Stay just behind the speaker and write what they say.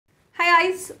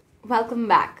guys, welcome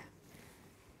back.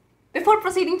 Before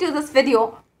proceeding to this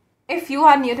video, if you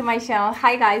are new to my channel,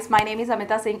 hi guys, my name is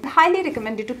Amita Singh. I highly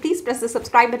recommend you to please press the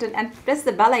subscribe button and press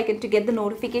the bell icon to get the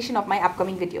notification of my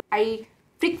upcoming video. I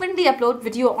frequently upload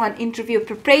video on interview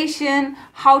preparation,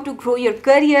 how to grow your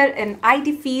career in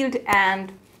IT field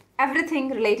and everything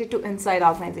related to inside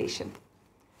organization.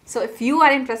 So if you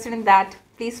are interested in that,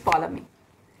 please follow me.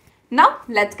 Now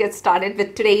let's get started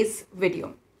with today's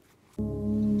video.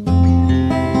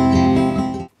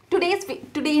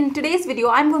 In today's video,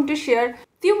 I'm going to share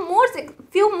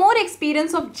few more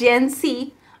experience of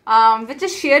genc, which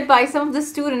is shared by some of the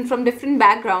students from different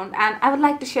background, and I would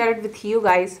like to share it with you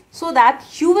guys so that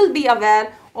you will be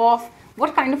aware of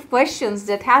what kind of questions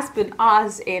that has been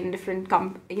asked in different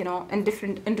in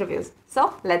different interviews.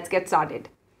 So let's get started.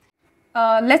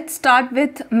 Let's start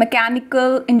with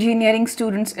mechanical engineering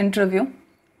students interview.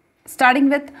 Starting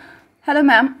with, hello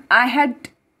ma'am, I had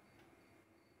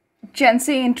genc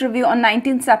interview on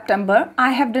 19th September.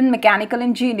 I have done mechanical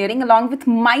engineering along with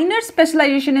minor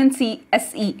specialization in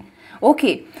CSE.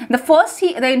 Okay,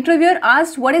 the interviewer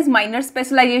asked what is minor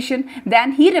specialization.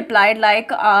 Then he replied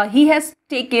like he has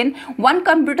taken one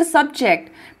computer subject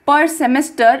per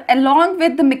semester along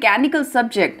with the mechanical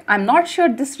subject. I'm not sure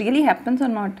this really happens or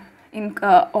not in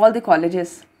all the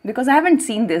colleges, because I haven't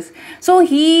seen this. So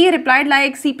he replied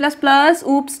like C++,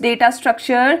 oops, data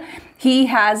structure he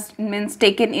has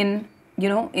taken in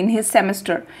in his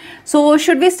semester. So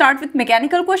should we start with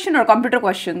mechanical question or computer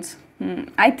questions?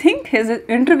 I think his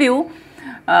interview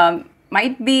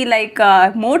might be like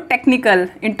more technical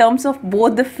in terms of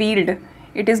both the field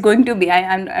it is going to be.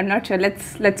 I'm not sure.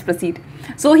 Let's proceed.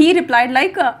 So he replied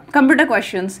like computer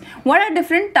questions. What are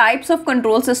different types of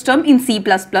control system in C++?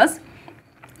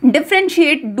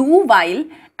 Differentiate do while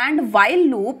and while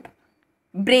loop,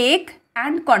 break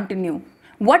and continue.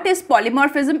 What is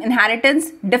polymorphism,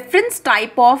 inheritance, different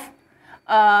type of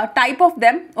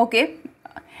them, okay,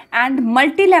 and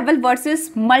multi-level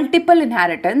versus multiple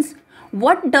inheritance.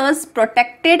 What does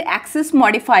protected access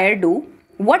modifier do?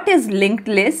 What is linked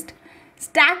list?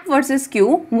 Stack versus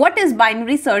queue. What is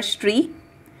binary search tree?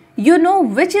 You know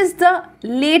which is the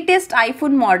latest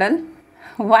iPhone model?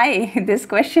 Why this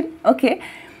question? Okay.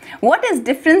 What is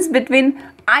difference between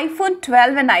iPhone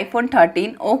 12 and iPhone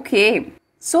 13? Okay.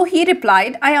 So he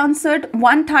replied, I answered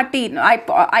 113,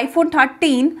 iPhone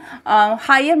 13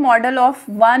 higher model of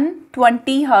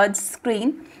 120 Hz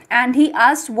screen, and he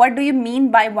asked what do you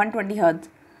mean by 120 Hz?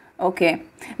 Okay.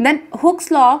 Then Hooke's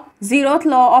law, zeroth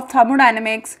law of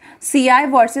thermodynamics, CI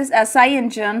versus SI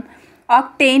engine,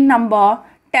 octane number,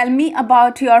 tell me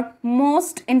about your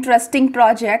most interesting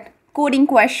project, coding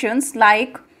questions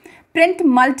like print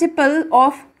multiple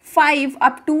of 5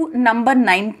 up to number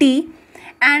 90,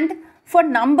 and for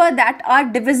number that are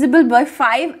divisible by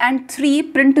 5 and 3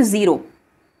 print 0.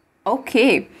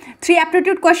 Okay. 3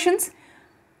 aptitude questions.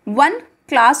 One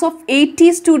class of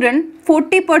 80 student,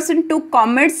 40% took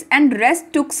commerce and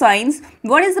rest took science.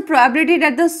 What is the probability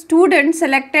that the student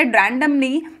selected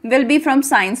randomly will be from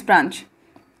science branch?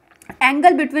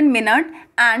 Angle between minute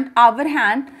and hour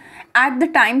hand at the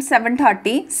time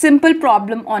 7:30. Simple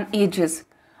problem on ages.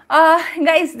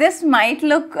 Guys, this might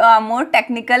look more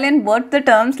technical in both the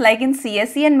terms like in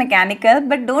CSE and mechanical,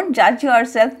 but don't judge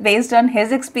yourself based on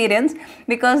his experience,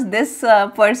 because this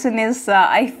person is,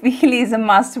 I feel, is a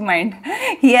mastermind.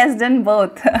 He has done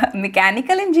both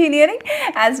mechanical engineering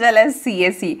as well as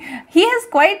CSE. He has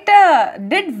quite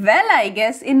did well, I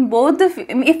guess, in both the,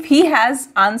 if he has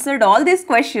answered all these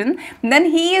questions, then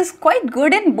he is quite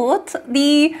good in both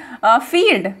the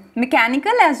field,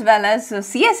 mechanical as well as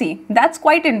CSE. That's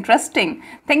quite interesting.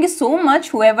 Thank you so much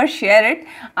whoever shared it.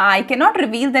 I cannot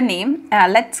reveal the name.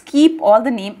 Let's keep all the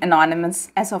name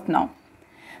anonymous as of now.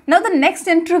 Now the next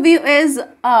interview is,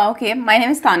 okay, my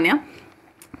name is Tanya.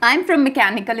 I'm from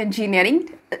mechanical engineering.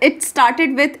 It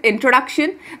started with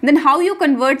introduction, then how you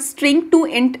convert string to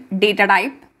int data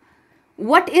type.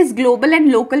 What is global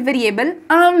and local variable?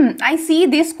 I see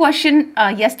this question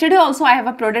yesterday also. I have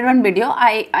uploaded one video.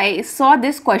 I saw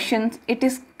this question. It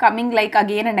is coming like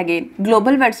again and again.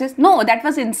 Global versus, no, that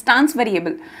was instance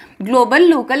variable. Global,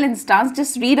 local, instance.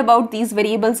 Just read about these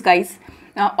variables, guys.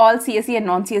 All CSE and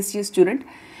non-CSE student.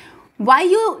 Why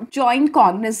you joined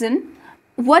Cognizant?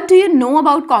 What do you know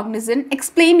about Cognizant?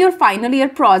 Explain your final year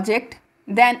project.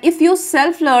 Then if you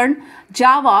self-learn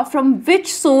Java, from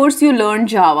which source you learned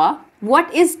Java?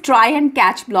 What is try and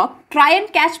catch block? Try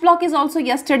and catch block is also,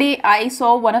 yesterday I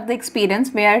saw one of the experience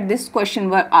where this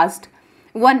question were asked.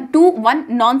 One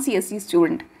non-CSE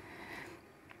student.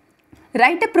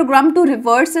 Write a program to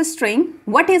reverse a string.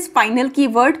 What is final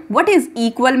keyword? What is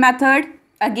equal method?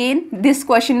 Again, this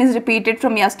question is repeated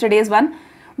from yesterday's one.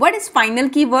 What is final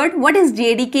keyword? What is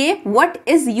JDK? What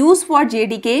is used for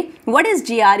JDK? What is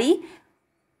GRE?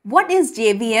 What is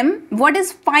JVM? What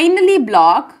is finally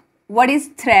block? What is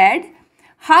thread?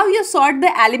 How you sort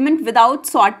the element without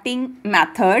sorting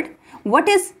method? What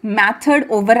is method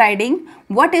overriding?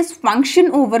 What is function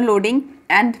overloading?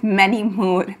 And many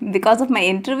more. Because of my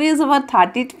interviews over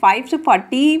 35 to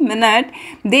 40 minutes,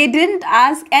 they didn't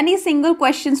ask any single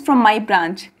questions from my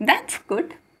branch. That's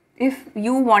good if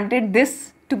you wanted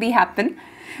this to be happen.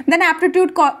 Then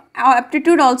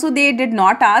aptitude also they did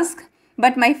not ask,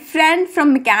 but my friend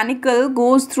from mechanical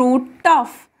goes through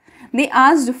tough. They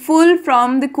asked full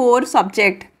from the core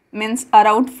subject, means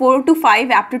around 4 to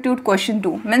 5 aptitude question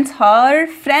too. Means her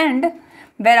friend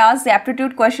were asked the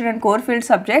aptitude question and core field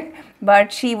subject,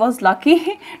 but she was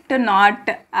lucky to not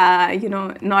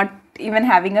not even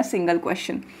having a single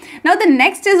question. Now the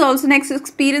next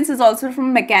experience is also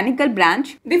from mechanical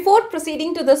branch. Before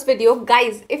proceeding to this video,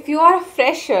 guys, if you are a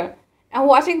fresher and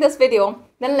watching this video,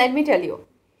 then let me tell you,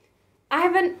 I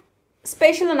have a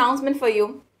special announcement for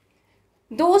you.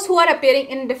 Those who are appearing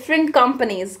in different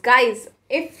companies, guys,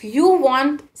 if you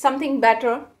want something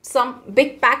better, some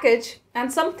big package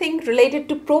and something related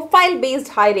to profile based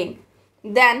hiring,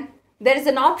 then there is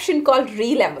an option called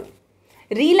Re-Level.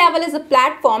 Re-Level is a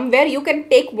platform where you can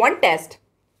take one test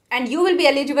and you will be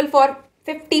eligible for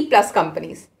 50 plus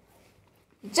companies.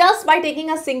 Just by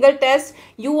taking a single test,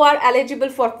 you are eligible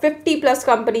for 50 plus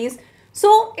companies.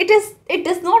 So it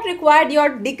does not require your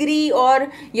degree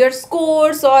or your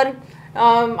scores or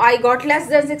I got less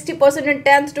than 60% in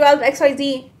 10th, 12th,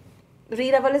 XYZ.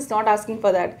 Re-Level is not asking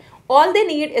for that. All they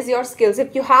need is your skills.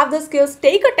 If you have the skills,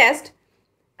 take a test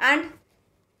and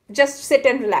just sit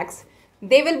and relax.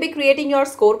 They will be creating your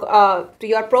score to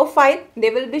your profile. They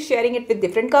will be sharing it with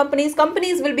different companies.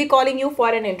 Companies will be calling you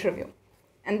for an interview.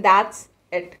 And that's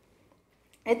it.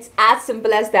 It's as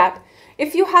simple as that.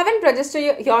 If you haven't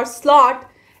registered your slot,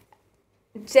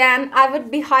 then I would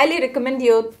be highly recommend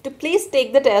you to please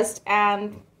take the test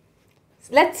and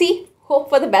let's see, hope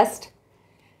for the best.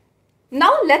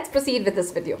 Now let's proceed with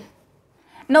this video.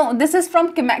 No, this is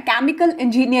from chemical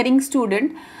engineering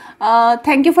student.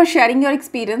 Thank you for sharing your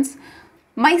experience.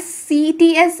 My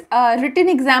CTS written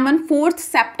exam on 4th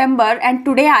September and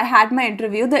today I had my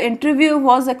interview. The interview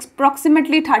was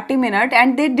approximately 30 minutes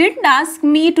and they didn't ask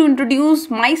me to introduce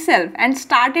myself and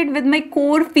started with my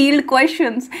core field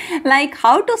questions like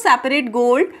how to separate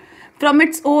gold from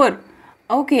its ore.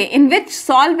 Okay, in which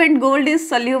solvent gold is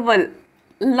soluble?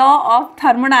 Law of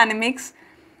thermodynamics,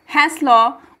 Hess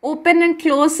law, open and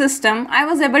closed system. I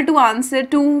was able to answer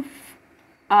to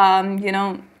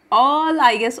all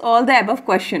the above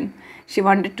question she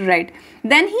wanted to write.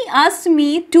 Then he asked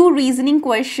me 2 reasoning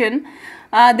question.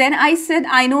 Then I said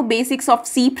I know basics of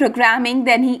C programming.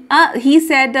 Then he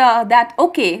said that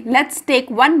okay, let's take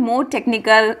one more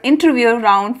technical interview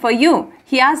round for you.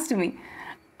 He asked me.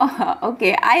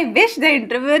 Okay, I wish the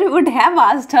interviewer would have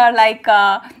asked her like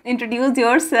introduce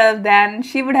yourself. Then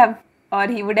she would have or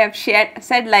he would have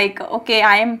said like okay,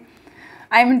 I'm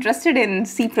interested in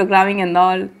C programming and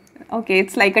all. Okay,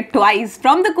 it's like a twice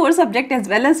from the core subject as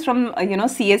well as from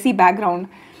CSE background.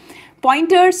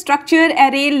 Pointer, structure,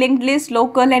 array, linked list,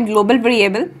 local and global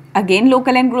variable. Again,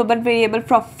 local and global variable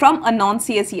from a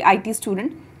non-CSE IT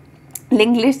student.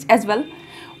 Linked list as well.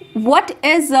 What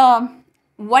is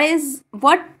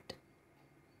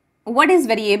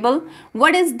variable?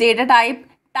 What is data type?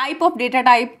 Type of data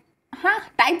type?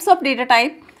 Types of data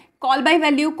type. Call by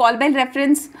value, call by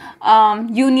reference,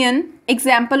 union,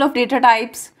 example of data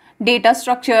types. Data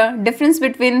structure, difference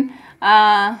between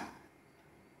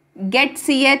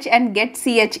getCH and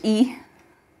getCHE.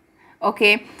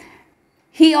 Okay.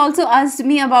 He also asked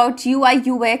me about UI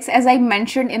UX as I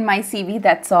mentioned in my CV.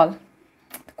 That's all.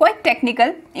 Quite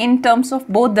technical in terms of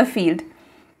both the field.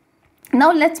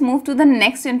 Now let's move to the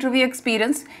next interview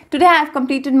experience. Today I have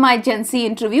completed my genc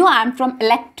interview. I am from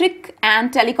electric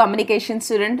and telecommunication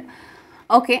student.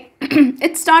 Okay,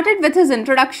 it started with his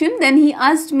introduction, then he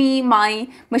asked me my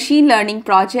machine learning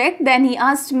project, then he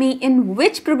asked me in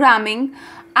which programming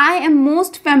I am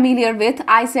most familiar with.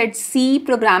 I said C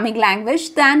programming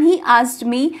language. Then he asked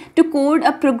me to code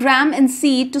a program in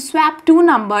C to swap 2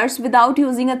 numbers without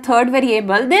using a third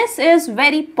variable. This is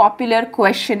very popular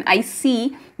question I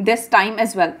see this time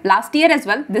as well, last year as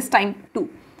well, this time too.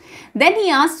 Then he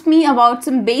asked me about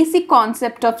some basic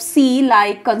concept of C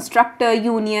like constructor,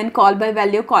 union, call by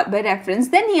value, call by reference.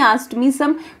 Then he asked me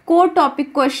some core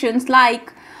topic questions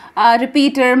like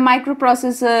repeater,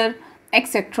 microprocessor,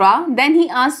 etc. Then he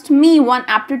asked me one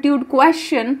aptitude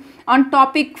question on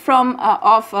topic from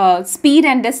of speed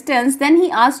and distance. Then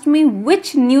he asked me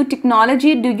which new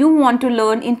technology do you want to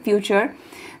learn in future.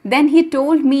 Then he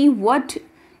told me what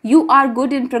you are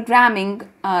good in programming,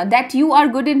 that you are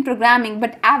good in programming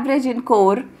but average in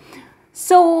core.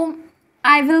 So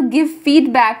I will give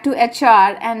feedback to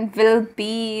HR and will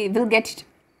get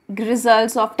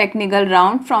results of technical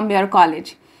round from your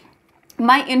college.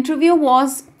 My interview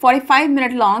was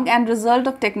 45-minute long and result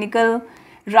of technical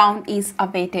round is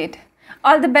awaited.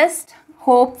 All the best.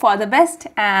 Hope for the best,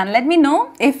 and let me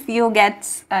know if you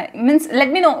get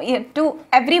let me know to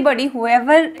everybody,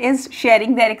 whoever is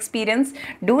sharing their experience,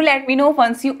 do let me know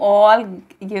once you all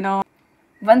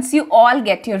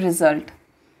get your result.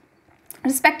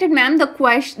 Respected ma'am,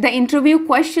 the interview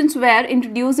questions were: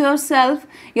 introduce yourself,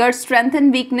 your strength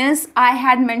and weakness. I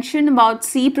had mentioned about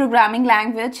C programming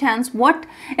language, hence what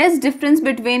is difference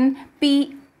between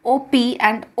POP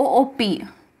and OOP.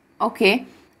 Okay.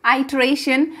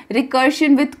 Iteration,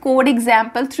 recursion with code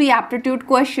example, 3 aptitude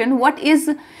question. What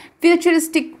is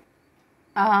futuristic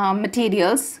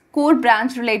materials? Core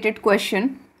branch related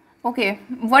question. Okay,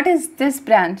 what is this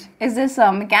branch? Is this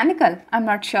mechanical? I'm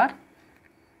not sure.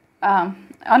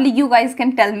 Only you guys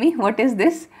can tell me what is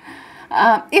this.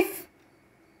 If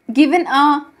given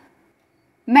a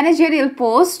managerial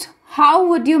post, how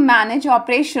would you manage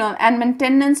operational and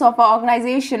maintenance of an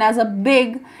organization as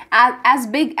big as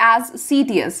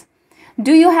CTS?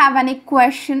 Do you have any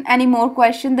more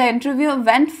question? The interview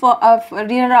went for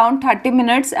around 30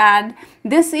 minutes, and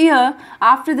this year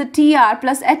after the TR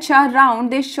plus HR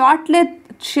round, they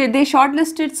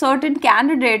shortlisted certain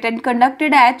candidate and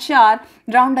conducted a HR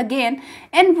round again,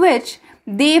 in which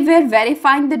they were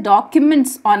verifying the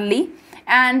documents only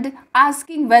and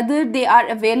asking whether they are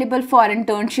available for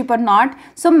internship or not.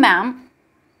 So ma'am,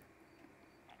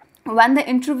 when the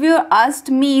interviewer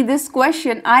asked me this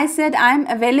question, I said I am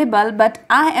available, but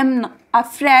I am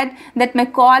afraid that my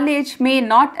college may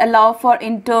not allow for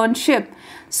internship.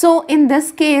 So in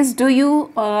this case, do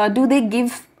they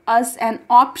give us an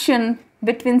option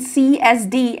between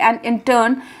CSD and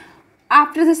intern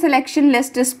after the selection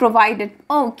list is provided?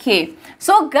 Okay,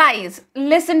 so guys,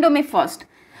 listen to me first.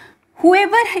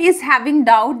 Whoever is having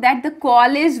doubt that the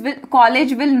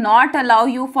college will not allow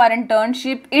you for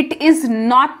internship, it is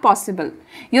not possible.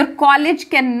 Your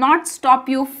college cannot stop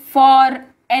you for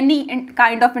any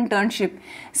kind of internship,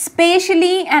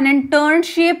 especially an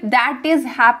internship that is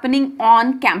happening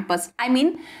on campus. I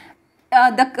mean,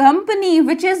 the company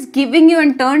which is giving you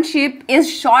internship is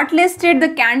shortlisted the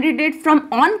candidate from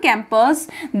on campus.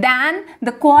 Then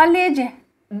the college,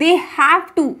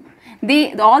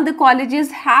 all the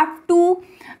colleges have to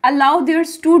allow their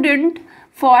student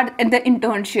for the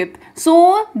internship.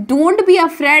 So don't be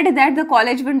afraid that the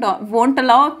college won't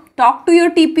allow. Talk to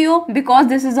your TPO, because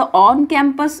this is an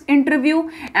on-campus interview,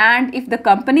 and if the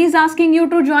company is asking you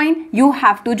to join, you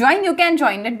have to join. You can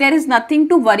join it. There is nothing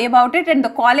to worry about it, and the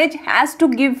college has to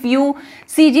give you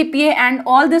CGPA and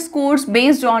all the scores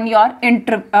based on your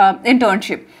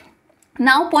internship.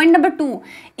 Now point number 2,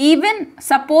 even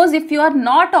suppose if you are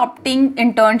not opting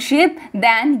internship,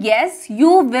 then yes, you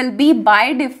will be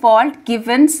by default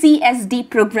given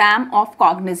CSD program of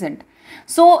Cognizant.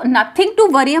 So nothing to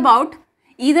worry about.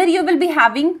 Either you will be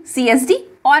having CSD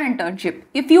or internship.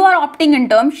 If you are opting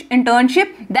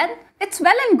internship, then it's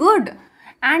well and good.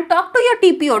 And talk to your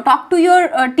TPO, talk to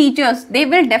your teachers. They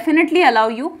will definitely allow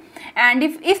you. And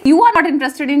if you are not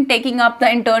interested in taking up the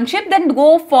internship, then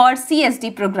go for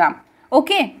CSD program.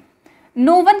 Okay,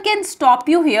 no one can stop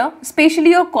you here,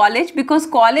 especially your college, because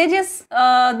college is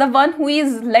the one who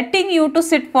is letting you to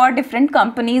sit for different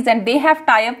companies, and they have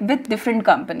tie-up with different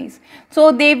companies.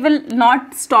 So they will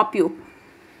not stop you.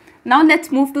 Now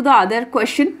let's move to the other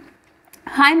question.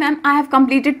 Hi ma'am, I have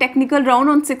completed technical round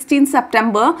on 16th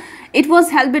September. It was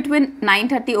held between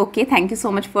 9:30. Okay, thank you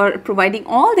so much for providing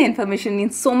all the information in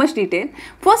so much detail.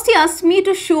 First he asked me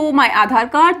to show my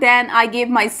Aadhaar card, then I gave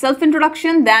my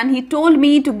self-introduction, then he told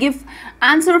me to give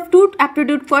answer of 2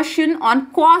 aptitude question on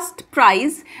cost,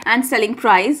 price and selling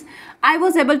price. I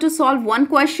was able to solve one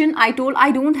question. I told I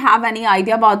don't have any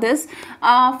idea about this.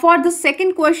 For the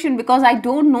second question, because I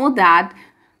don't know that,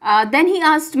 then he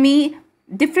asked me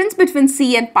difference between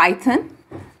C and Python,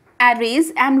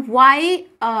 arrays and why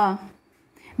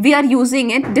we are using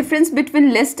it, difference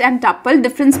between list and tuple,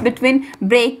 difference between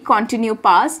break, continue,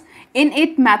 pass,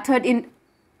 init method in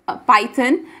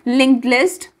Python, linked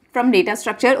list from data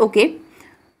structure. Okay.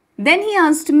 Then he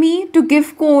asked me to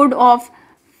give code of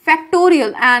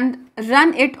factorial and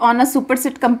run it on a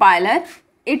superset compiler.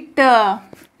 It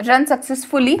ran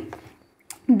successfully.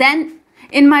 Then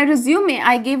In my resume,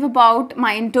 I gave about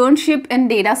my internship in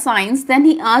data science. Then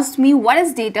he asked me what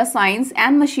is data science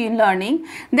and machine learning.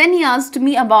 Then he asked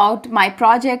me about my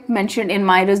project mentioned in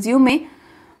my resume.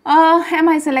 Am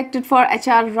I selected for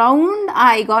HR round?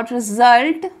 I got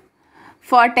result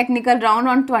for technical round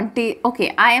on 20.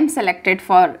 Okay, I am selected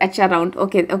for HR round.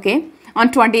 Okay. On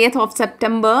 20th of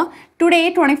September.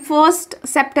 Today, 21st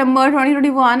September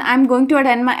 2021, I'm going to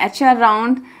attend my HR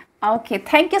round. Okay,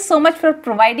 thank you so much for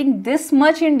providing this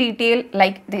much in detail,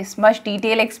 like this much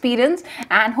detail experience,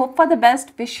 and hope for the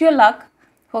best. Wish you luck.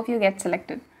 Hope you get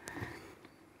selected.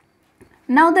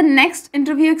 Now the next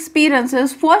interview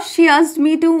experiences. First, she asked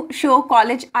me to show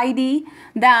college ID,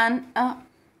 then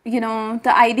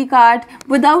the ID card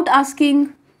without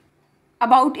asking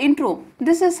about intro.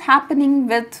 This is happening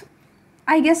with,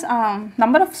 I guess,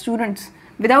 number of students.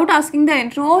 Without asking the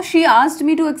intro, she asked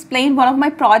me to explain one of my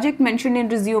project mentioned in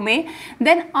resume.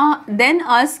 Then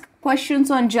ask questions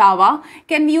on Java.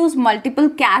 Can we use multiple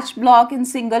catch block in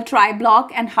single try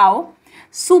block and how?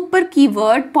 Super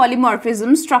keyword,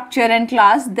 polymorphism, structure and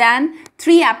class. Then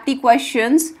 3 aptitude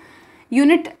questions.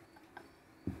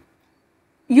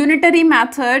 Unitary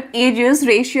method, ages,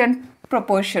 ratio and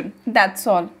proportion. That's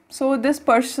all. So this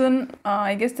person,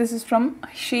 I guess this is from,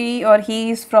 she or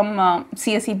he is from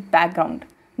CSE background.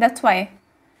 That's why.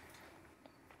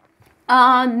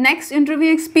 Next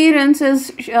interview experience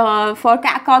is for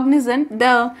Cognizant.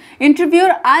 The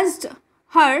interviewer asked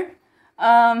her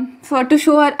to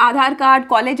show her Aadhaar card,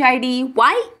 college ID.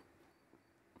 Why?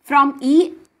 From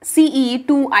ECE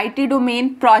to IT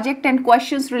domain, project and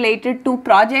questions related to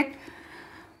project.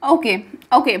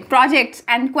 Okay, projects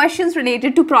and questions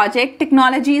related to project.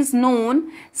 Technology is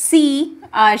known. C,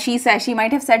 she said, she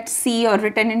might have said C or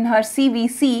written in her CV,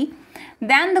 C.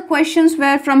 Then the questions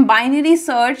were from binary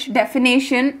search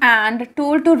definition and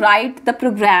told to write the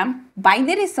program.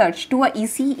 Binary search to a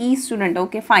ECE student.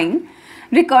 Okay, fine.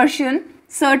 Recursion,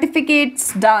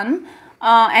 certificates done.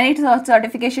 And it's a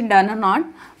certification done or not.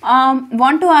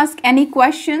 Want to ask any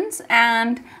questions,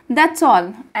 and that's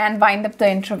all, and wind up the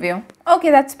interview. Okay,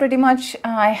 that's pretty much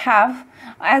I have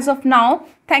as of now.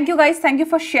 Thank you guys. Thank you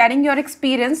for sharing your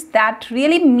experience. That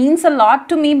really means a lot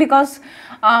to me, because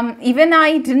even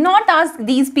I did not ask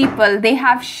these people. They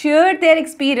have shared their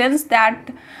experience.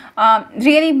 That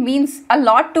really means a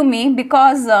lot to me,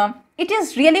 because it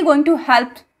is really going to help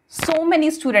so many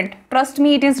students. Trust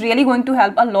me, it is really going to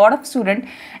help a lot of students.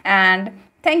 And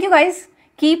thank you guys.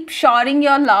 Keep showering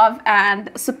your love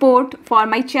and support for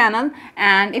my channel.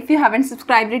 And if you haven't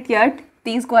subscribed it yet,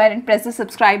 please go ahead and press the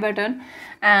subscribe button.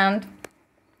 And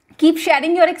keep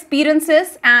sharing your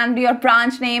experiences and your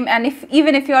branch name. And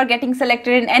even if you are getting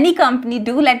selected in any company,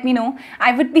 do let me know.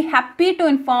 I would be happy to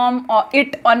inform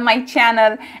it on my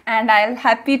channel, and I'll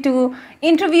happy to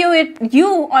interview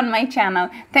you on my channel.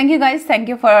 Thank you guys. Thank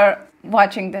you for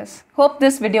watching this. Hope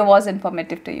this video was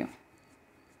informative to you.